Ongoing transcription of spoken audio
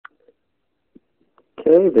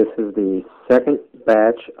Okay, this is the second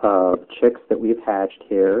batch of chicks that we've hatched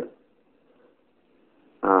here.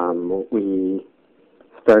 We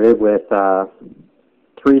started with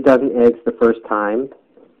 3 dozen eggs the first time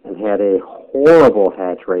and had a horrible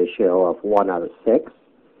hatch ratio of 1 out of 6.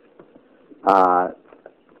 I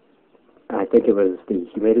think it was the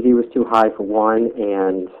humidity was too high for one,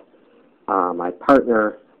 and my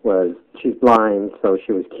partner she's blind, so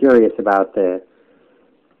she was curious about the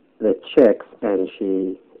chicks, and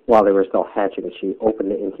while they were still hatching, she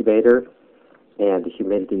opened the incubator, and the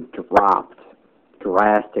humidity dropped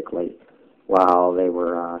drastically while they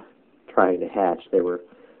were trying to hatch. They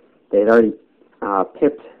had already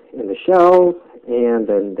pipped in the shells, and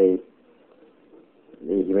then the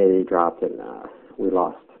humidity dropped, and we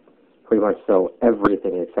lost pretty much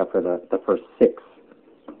everything except for the first 6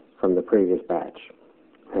 from the previous batch.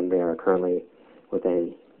 And they are currently with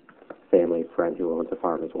a family friend who owns a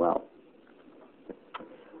farm as well.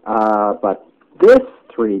 But this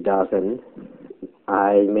 3 dozen,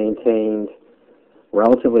 I maintained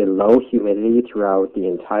relatively low humidity throughout the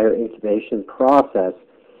entire incubation process,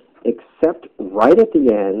 except right at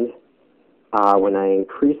the end when I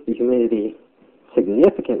increased the humidity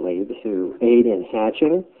significantly to aid in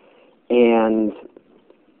hatching, and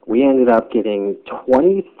we ended up getting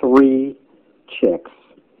 23 chicks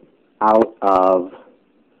out of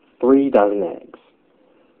 3 dozen eggs.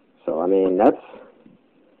 So, I mean, that's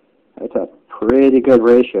a pretty good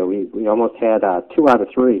ratio. We almost had 2 out of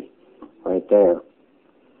 3 right there.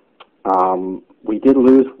 We did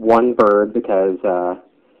lose one bird because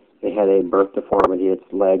it had a birth deformity. Its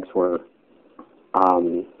legs were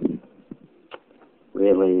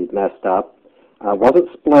really messed up. It wasn't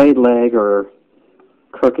splayed leg or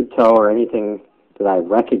crooked toe or anything that I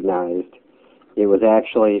recognized. It was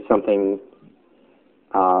actually something,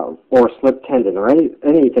 or slipped tendon, or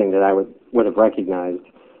anything that I would have recognized.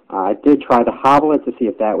 I did try to hobble it to see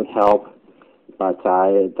if that would help, but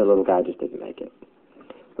the little guy just didn't make it.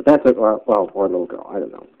 But that's it, or a little girl, I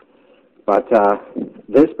don't know. But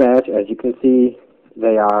this batch, as you can see,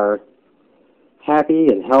 they are happy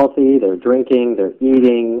and healthy. They're drinking, they're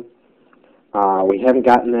eating. We haven't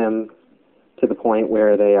gotten them to the point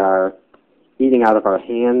where they are eating out of our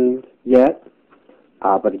hand yet.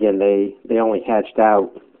 But again, they only hatched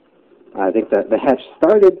out. I think that the hatch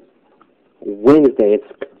started Wednesday.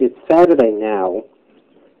 It's Saturday now.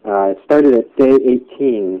 It started at day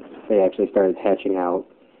 18. They actually started hatching out.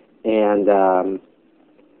 And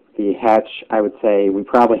the hatch, I would say, we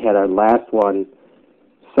probably had our last one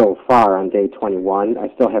so far on day 21. I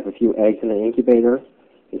still have a few eggs in the incubator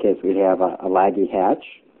in case we have a laggy hatch.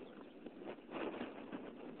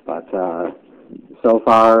 But so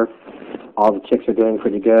far, all the chicks are doing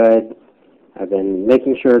pretty good. I've been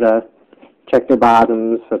making sure to check their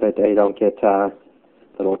bottoms so that they don't get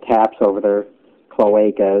little taps over their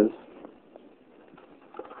cloacas.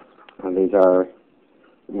 And these are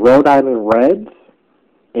Rhode Island Reds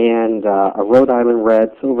and a Rhode Island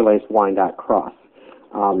Red Silver-Laced Wyandotte cross.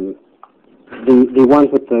 The ones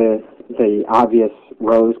with the obvious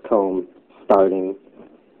rose comb starting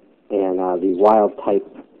and the wild type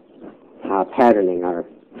patterning are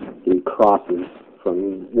the crosses,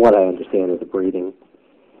 from what I understand is the breeding.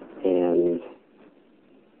 And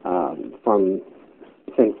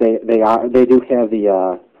since they do have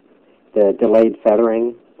the delayed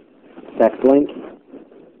feathering sex link,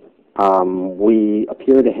 we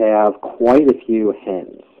appear to have quite a few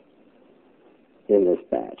hens in this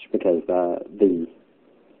batch because the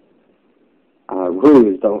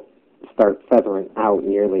roos don't start feathering out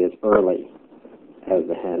nearly as early as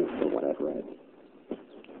the hens, from what I've read.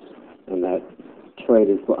 And that trait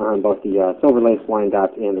is on both the Silver-Laced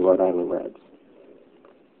Wyandottes and the Rhode Island Reds.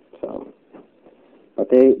 So, but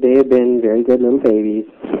they have been very good little babies.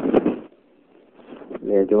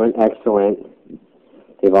 They're doing excellent.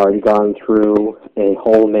 They've already gone through a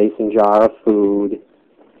whole mason jar of food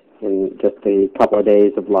in just a couple of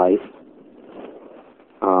days of life.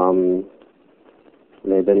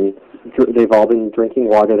 They've all been drinking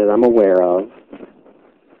water that I'm aware of,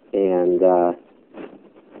 and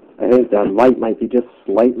I think the light might be just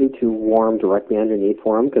slightly too warm directly underneath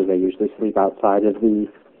for them because they usually sleep outside of the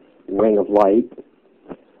ring of light.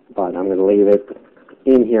 But I'm going to leave it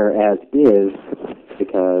in here as is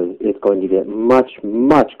because it's going to get much,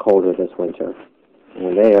 much colder this winter,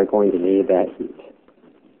 and they are going to need that heat.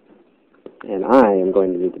 And I am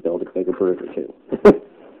going to need to build a bigger brooder too.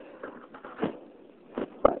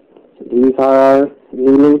 But these are our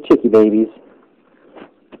new little chickie babies.